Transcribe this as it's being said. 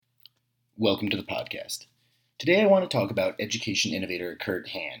Welcome to the podcast. Today I want to talk about education innovator Kurt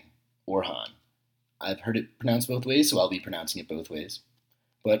Hahn, or Hahn. I've heard it pronounced both ways, so I'll be pronouncing it both ways.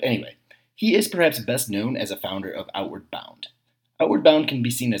 But anyway, he is perhaps best known as a founder of Outward Bound. Outward Bound can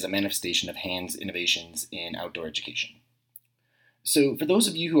be seen as a manifestation of Hahn's innovations in outdoor education. So, for those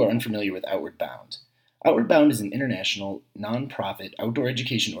of you who are unfamiliar with Outward Bound is an international, non-profit outdoor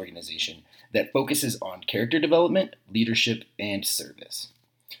education organization that focuses on character development, leadership, and service.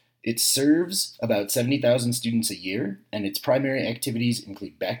 It serves about 70,000 students a year, and its primary activities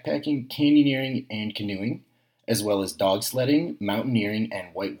include backpacking, canyoneering, and canoeing, as well as dog sledding, mountaineering,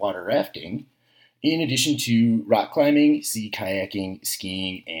 and whitewater rafting, in addition to rock climbing, sea kayaking,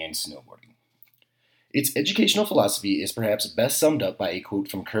 skiing, and snowboarding. Its educational philosophy is perhaps best summed up by a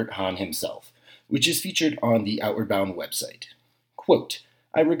quote from Kurt Hahn himself, which is featured on the Outward Bound website. Quote,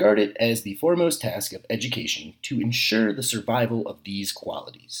 "I regard it as the foremost task of education to ensure the survival of these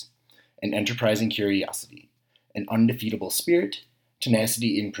qualities: an enterprising curiosity, an undefeatable spirit,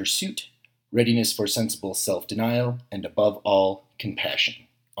 tenacity in pursuit, readiness for sensible self-denial, and above all, compassion."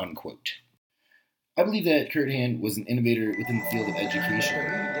 Unquote. I believe that Kurt Hahn was an innovator within the field of education,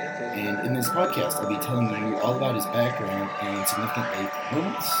 and in this podcast I'll be telling you all about his background and significant life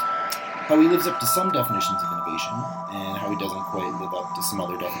moments, how he lives up to some definitions of innovation, and how he doesn't quite live up to some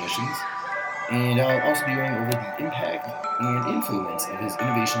other definitions. And I'll also be going over the impact and influence of his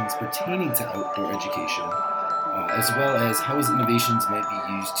innovations pertaining to outdoor education, as well as how his innovations might be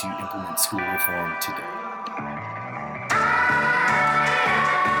used to implement school reform today.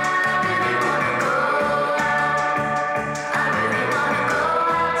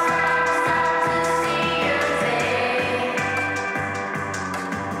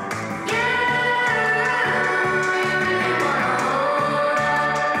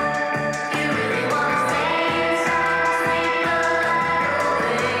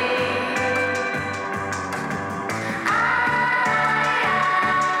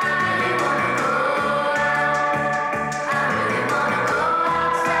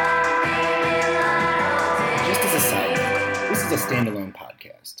 A standalone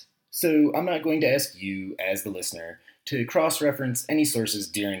podcast. So I'm not going to ask you, as the listener, to cross-reference any sources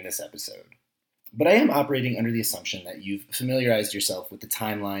during this episode. But I am operating under the assumption that you've familiarized yourself with the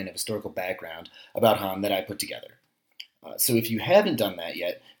timeline of historical background about Hahn that I put together. So if you haven't done that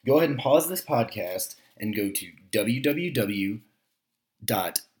yet, go ahead and pause this podcast and go to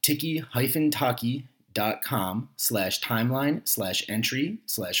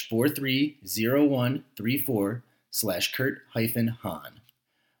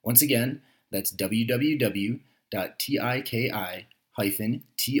Once again, that's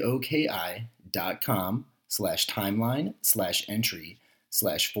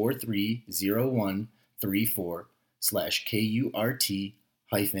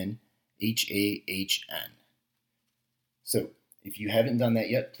So, if you haven't done that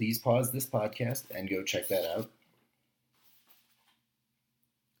yet, please pause this podcast and go check that out.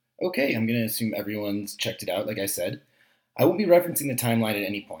 Okay, I'm going to assume everyone's checked it out, like I said. I won't be referencing the timeline at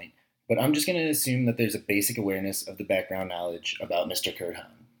any point, but I'm just going to assume that there's a basic awareness of the background knowledge about Mr. Kurt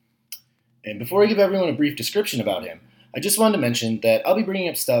Hahn. And before I give everyone a brief description about him, I just wanted to mention that I'll be bringing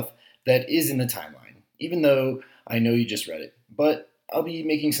up stuff that is in the timeline, even though I know you just read it. But I'll be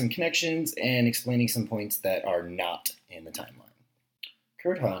making some connections and explaining some points that are not in the timeline.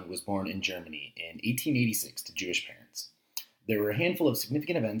 Kurt Hahn was born in Germany in 1886 to Jewish parents. There were a handful of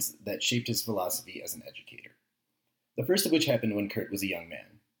significant events that shaped his philosophy as an educator. The first of which happened when Kurt was a young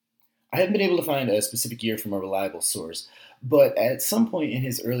man. I haven't been able to find a specific year from a reliable source, but at some point in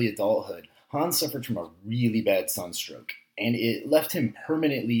his early adulthood, Hahn suffered from a really bad sunstroke, and it left him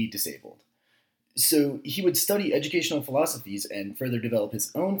permanently disabled. So he would study educational philosophies and further develop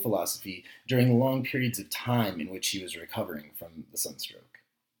his own philosophy during the long periods of time in which he was recovering from the sunstroke.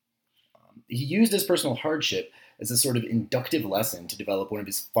 He used his personal hardship as a sort of inductive lesson to develop one of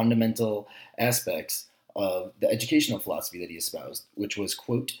his fundamental aspects of the educational philosophy that he espoused, which was,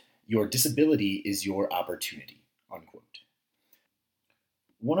 quote, "Your disability is your opportunity," unquote.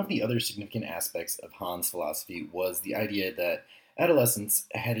 One of the other significant aspects of Hahn's philosophy was the idea that adolescents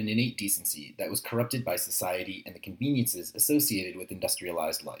had an innate decency that was corrupted by society and the conveniences associated with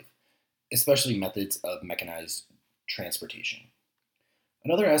industrialized life, especially methods of mechanized transportation.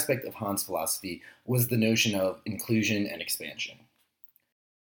 Another aspect of Hahn's philosophy was the notion of inclusion and expansion.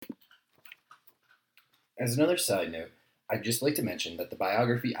 As another side note, I'd just like to mention that the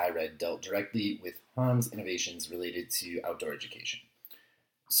biography I read dealt directly with Hahn's innovations related to outdoor education.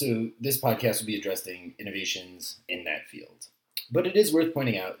 So this podcast will be addressing innovations in that field. But it is worth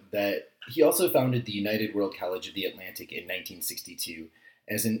pointing out that he also founded the United World College of the Atlantic in 1962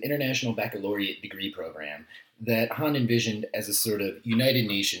 as an international baccalaureate degree program that Hahn envisioned as a sort of United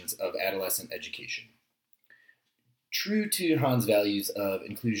Nations of adolescent education. True to Hahn's values of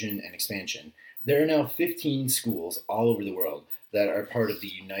inclusion and expansion, there are now 15 schools all over the world that are part of the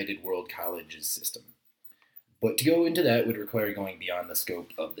United World Colleges system. But to go into that would require going beyond the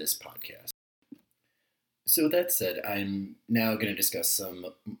scope of this podcast. So, with that said, I'm now going to discuss some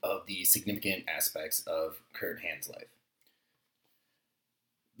of the significant aspects of Kurt Hahn's life.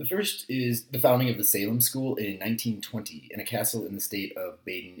 The first is the founding of the Salem School in 1920 in a castle in the state of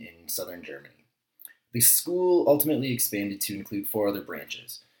Baden in southern Germany. The school ultimately expanded to include 4 other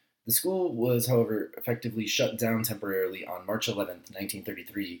branches. The school was, however, effectively shut down temporarily on March 11,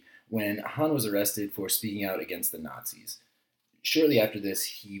 1933, when Hahn was arrested for speaking out against the Nazis. Shortly after this,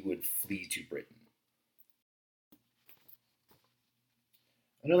 he would flee to Britain.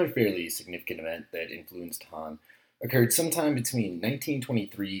 Another fairly significant event that influenced Hahn occurred sometime between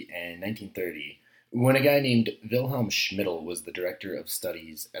 1923 and 1930, when a guy named Wilhelm Schmidl was the director of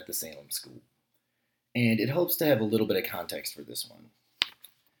studies at the Salem School. And it helps to have a little bit of context for this one.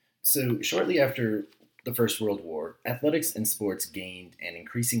 So, shortly after the First World War, athletics and sports gained an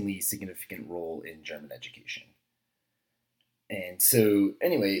increasingly significant role in German education. And so,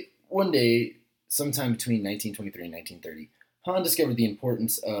 anyway, one day, sometime between 1923 and 1930, Hahn discovered the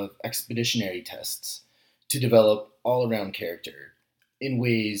importance of expeditionary tests to develop all-around character in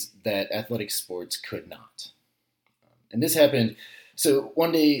ways that athletic sports could not. And this happened, so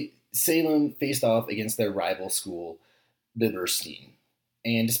one day, Salem faced off against their rival school, Biberstein.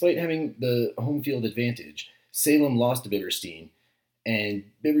 And despite having the home field advantage, Salem lost to Biberstein, and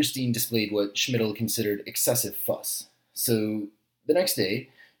Biberstein displayed what Schmidl considered excessive fuss. So the next day,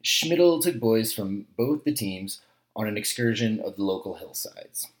 Schmidl took boys from both the teams on an excursion of the local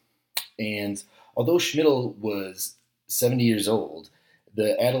hillsides. And although Schmidl was 70 years old,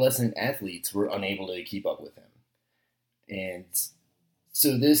 the adolescent athletes were unable to keep up with him. And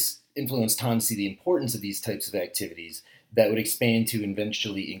so this influenced Hahn to see the importance of these types of activities that would expand to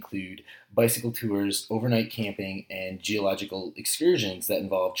eventually include bicycle tours, overnight camping, and geological excursions that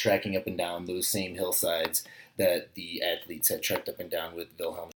involved tracking up and down those same hillsides that the athletes had trekked up and down with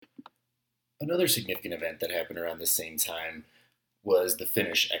Wilhelm. Another significant event that happened around the same time was the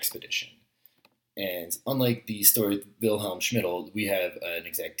Finnish expedition. And unlike the story with Wilhelm Schmidl, we have an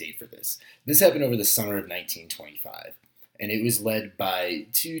exact date for this. This happened over the summer of 1925, and it was led by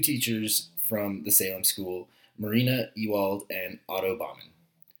 2 teachers from the Salem School, Marina Ewald and Otto Baumann.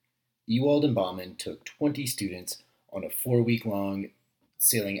 Ewald and Baumann took 20 students on a 4-week-long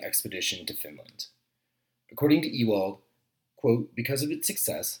sailing expedition to Finland. According to Ewald, quote, "Because of its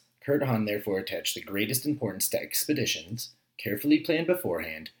success, Kurt Hahn therefore attached the greatest importance to expeditions, carefully planned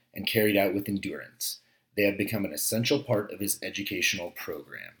beforehand, and carried out with endurance. They have become an essential part of his educational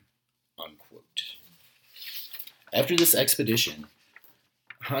program." Unquote. After this expedition,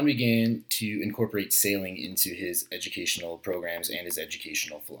 Hahn began to incorporate sailing into his educational programs and his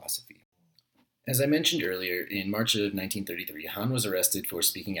educational philosophy. As I mentioned earlier, in March of 1933, Hahn was arrested for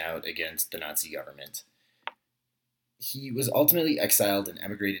speaking out against the Nazi government. He was ultimately exiled and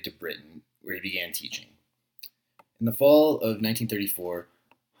emigrated to Britain, where he began teaching. In the fall of 1934,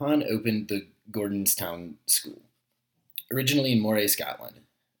 Hahn opened the Gordonstoun School, originally in Moray, Scotland.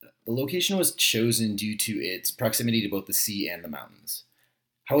 The location was chosen due to its proximity to both the sea and the mountains.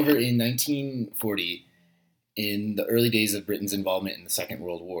 However, in 1940, in the early days of Britain's involvement in the Second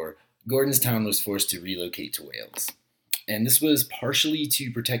World War, Gordonstoun was forced to relocate to Wales. And this was partially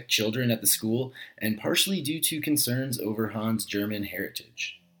to protect children at the school and partially due to concerns over Hahn's German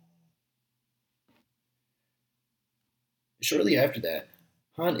heritage. Shortly after that,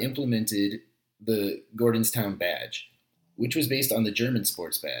 Hahn implemented the Gordonstoun badge, which was based on the German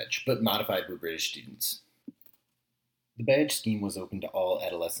sports badge, but modified for British students. The badge scheme was open to all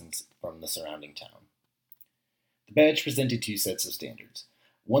adolescents from the surrounding town. The badge presented 2 sets of standards,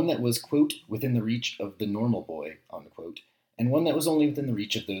 one that was, quote, "within the reach of the normal boy," unquote, and one that was only within the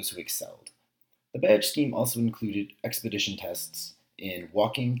reach of those who excelled. The badge scheme also included expedition tests in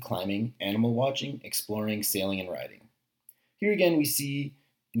walking, climbing, animal watching, exploring, sailing, and riding. Here again we see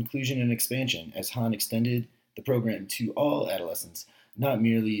inclusion and expansion as Hahn extended the program to all adolescents, not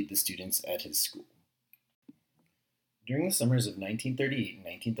merely the students at his school. During the summers of 1938 and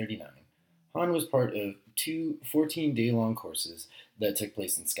 1939, Hahn was part of 2 14-day-long courses that took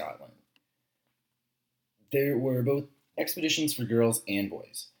place in Scotland. There were both expeditions for girls and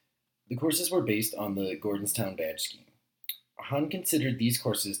boys. The courses were based on the Gordonstoun badge scheme. Hahn considered these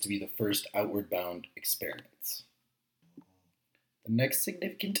courses to be the first outward-bound experiments. The next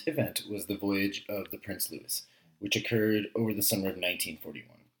significant event was the voyage of the Prince Louis, which occurred over the summer of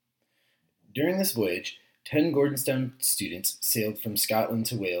 1941. During this voyage, 10 Gordonstown students sailed from Scotland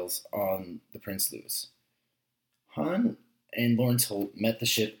to Wales on the Prince Louis. Hahn and Lawrence Holt met the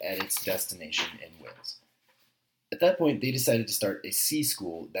ship at its destination in Wales. At that point, they decided to start a sea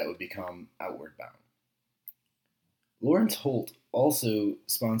school that would become Outward Bound. Lawrence Holt also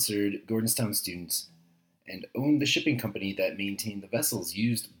sponsored Gordonstown students and owned the shipping company that maintained the vessels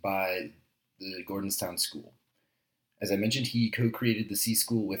used by the Gordonstown School. As I mentioned, he co-created the Sea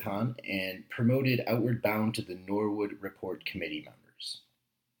School with Hahn and promoted Outward Bound to the Norwood Report Committee members.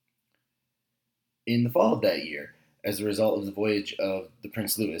 In the fall of that year, as a result of the voyage of the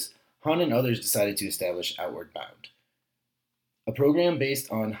Prince Louis, Hahn and others decided to establish Outward Bound, a program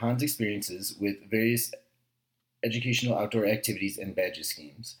based on Hahn's experiences with various educational outdoor activities and badge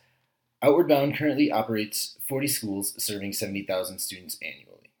schemes. Outward Bound currently operates 40 schools serving 70,000 students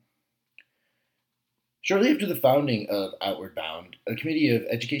annually. Shortly after the founding of Outward Bound, a committee of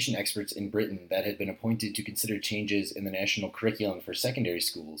education experts in Britain that had been appointed to consider changes in the national curriculum for secondary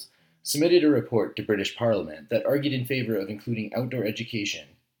schools submitted a report to British Parliament that argued in favor of including outdoor education,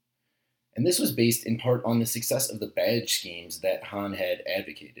 and this was based in part on the success of the badge schemes that Hahn had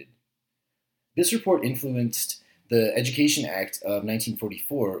advocated. This report influenced the Education Act of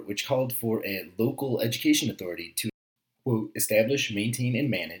 1944, which called for a local education authority to, quote, establish, maintain, and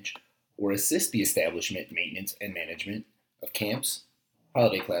manage, or assist the establishment, maintenance, and management of camps,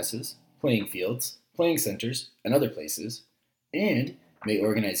 holiday classes, playing fields, playing centers, and other places, and may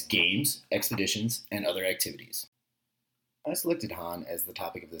organize games, expeditions, and other activities. I selected Hahn as the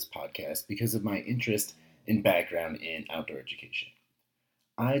topic of this podcast because of my interest and background in outdoor education.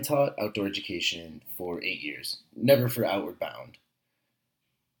 I taught outdoor education for 8 years, never for Outward Bound.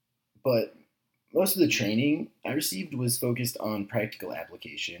 But most of the training I received was focused on practical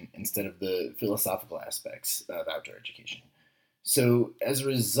application instead of the philosophical aspects of outdoor education. So as a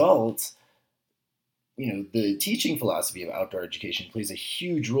result, the teaching philosophy of outdoor education plays a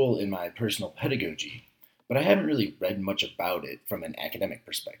huge role in my personal pedagogy, but I haven't really read much about it from an academic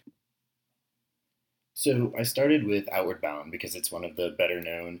perspective. So I started with Outward Bound because it's one of the better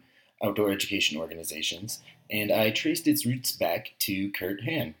known outdoor education organizations, and I traced its roots back to Kurt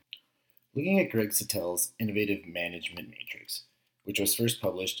Hahn. Looking at Greg Satell's Innovative Management Matrix, which was first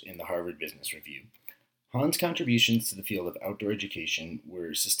published in the Harvard Business Review, Hahn's contributions to the field of outdoor education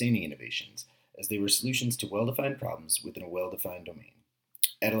were sustaining innovations, as they were solutions to well-defined problems within a well-defined domain.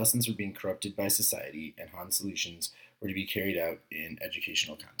 Adolescents were being corrupted by society, and Hahn's solutions were to be carried out in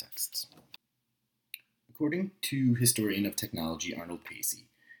educational contexts. According to historian of technology Arnold Pacey,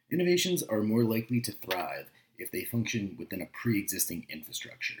 innovations are more likely to thrive if they function within a pre-existing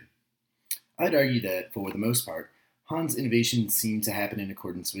infrastructure. I'd argue that, for the most part, Hahn's innovations seem to happen in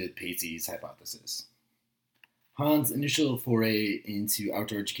accordance with Pacey's hypothesis. Hahn's initial foray into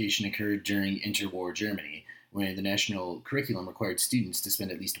outdoor education occurred during interwar Germany, when the national curriculum required students to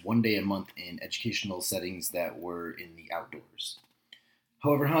spend at least one day a month in educational settings that were in the outdoors.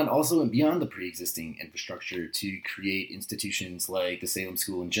 However, Hahn also went beyond the pre-existing infrastructure to create institutions like the Salem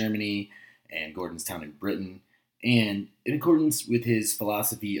School in Germany and Gordonstown in Britain, and in accordance with his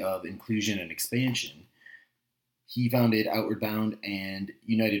philosophy of inclusion and expansion, he founded Outward Bound and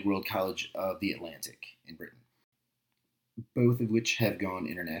United World College of the Atlantic in Britain, both of which have gone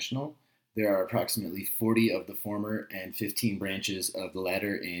international. There are approximately 40 of the former and 15 branches of the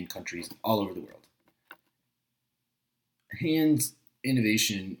latter in countries all over the world. Hahn's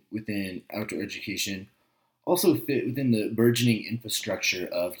innovation within outdoor education also fit within the burgeoning infrastructure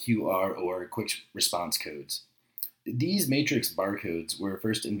of QR, or quick response codes. These matrix barcodes were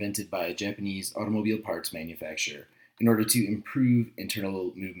first invented by a Japanese automobile parts manufacturer in order to improve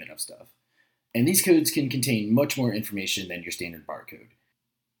internal movement of stuff. And these codes can contain much more information than your standard barcode,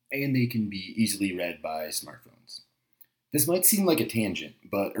 and they can be easily read by smartphones. This might seem like a tangent,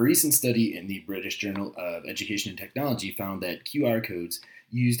 but a recent study in the British Journal of Education and Technology found that QR codes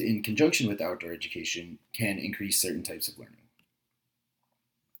used in conjunction with outdoor education can increase certain types of learning.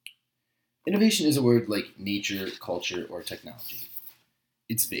 Innovation is a word like nature, culture, or technology.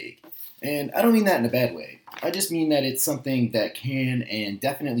 It's vague. And I don't mean that in a bad way. I just mean that it's something that can and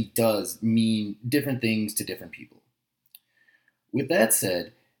definitely does mean different things to different people. With that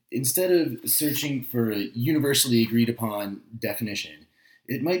said, instead of searching for a universally agreed upon definition,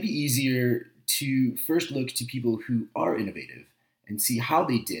 it might be easier to first look to people who are innovative and see how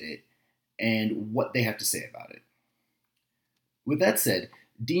they did it and what they have to say about it. With that said,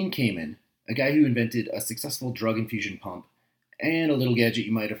 Dean Kamen, a guy who invented a successful drug infusion pump and a little gadget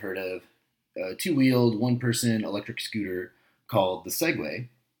you might have heard of, a two-wheeled, one-person electric scooter called the Segway.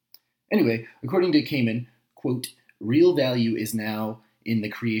 Anyway, according to Kamen, quote, real value is now in the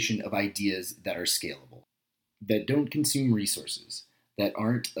creation of ideas that are scalable, that don't consume resources, that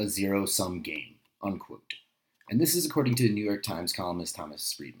aren't a zero-sum game, unquote. And this is according to the New York Times columnist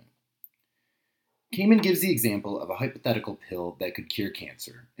Thomas Friedman. Kahneman gives the example of a hypothetical pill that could cure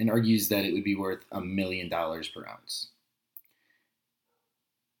cancer and argues that it would be worth $1 million per ounce.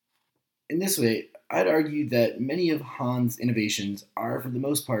 In this way, I'd argue that many of Hahn's innovations are, for the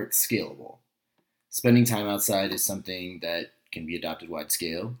most part, scalable. Spending time outside is something that can be adopted wide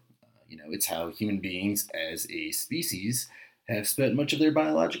scale. It's how human beings as a species have spent much of their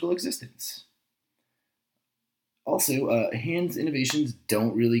biological existence. Also, Hahn's innovations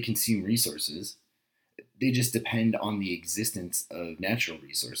don't really consume resources. They just depend on the existence of natural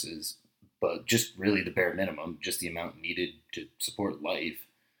resources, but just really the bare minimum, just the amount needed to support life.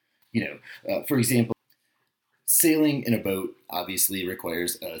 For example, sailing in a boat obviously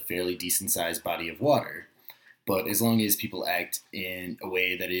requires a fairly decent-sized body of water, but as long as people act in a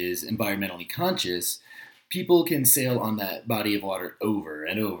way that is environmentally conscious, people can sail on that body of water over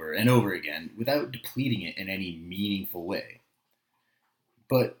and over and over again without depleting it in any meaningful way.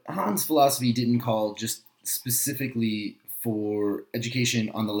 But Hahn's philosophy didn't call just specifically for education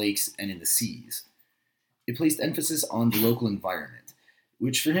on the lakes and in the seas. It placed emphasis on the local environment,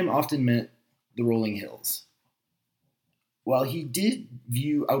 which for him often meant the rolling hills. While he did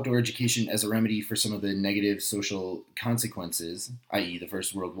view outdoor education as a remedy for some of the negative social consequences, i.e. the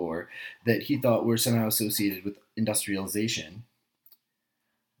First World War, that he thought were somehow associated with industrialization,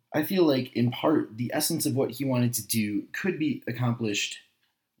 I feel like, in part, the essence of what he wanted to do could be accomplished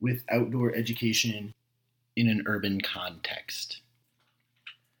with outdoor education in an urban context.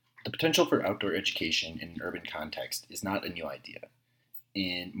 The potential for outdoor education in an urban context is not a new idea.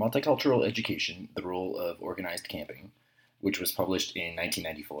 In Multicultural Education, the Role of Organized Camping, which was published in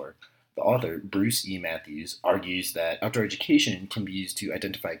 1994, the author, Bruce E. Matthews, argues that outdoor education can be used to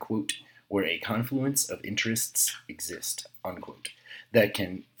identify, quote, where a confluence of interests exist, unquote, that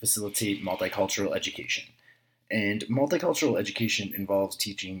can facilitate multicultural education. And multicultural education involves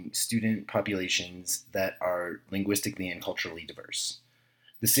teaching student populations that are linguistically and culturally diverse,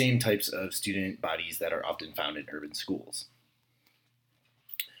 the same types of student bodies that are often found in urban schools.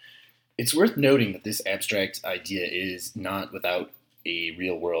 It's worth noting that this abstract idea is not without a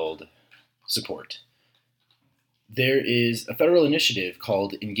real-world support. There is a federal initiative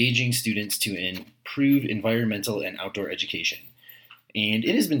called Engaging Students to Improve Environmental and Outdoor Education, and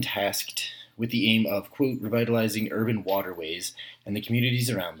it has been tasked with the aim of, quote, revitalizing urban waterways and the communities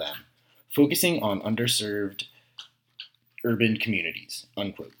around them, focusing on underserved urban communities,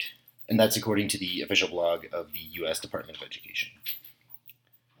 unquote. And that's according to the official blog of the U.S. Department of Education.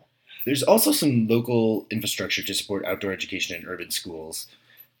 There's also some local infrastructure to support outdoor education in urban schools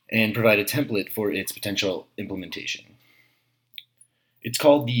and provide a template for its potential implementation. It's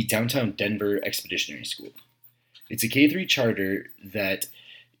called the Downtown Denver Expeditionary School. It's a K-3 charter that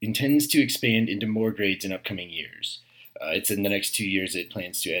intends to expand into more grades in upcoming years. It's in the next 2 years it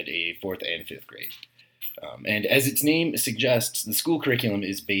plans to add a 4th and 5th grade. And as its name suggests, the school curriculum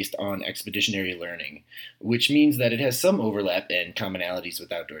is based on expeditionary learning, which means that it has some overlap and commonalities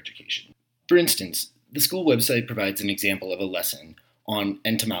with outdoor education. For instance, the school website provides an example of a lesson on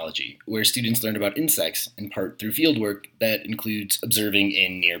entomology, where students learn about insects in part through fieldwork that includes observing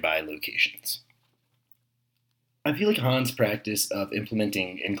in nearby locations. I feel like Hahn's practice of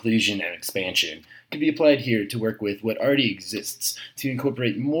implementing inclusion and expansion could be applied here to work with what already exists to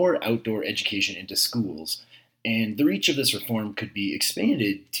incorporate more outdoor education into schools, and the reach of this reform could be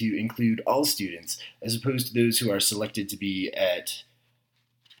expanded to include all students as opposed to those who are selected to be at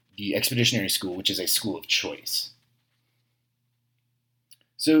the Expeditionary School, which is a school of choice.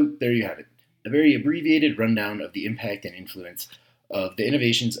 So there you have it, a very abbreviated rundown of the impact and influence of the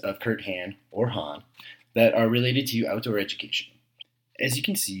innovations of Kurt Hahn, or Hahn, that are related to outdoor education. As you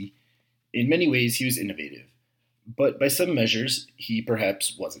can see, in many ways he was innovative, but by some measures he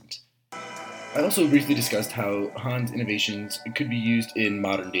perhaps wasn't. I also briefly discussed how Hahn's innovations could be used in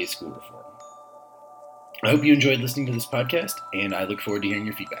modern-day school reform. I hope you enjoyed listening to this podcast, and I look forward to hearing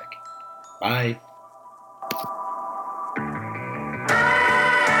your feedback. Bye!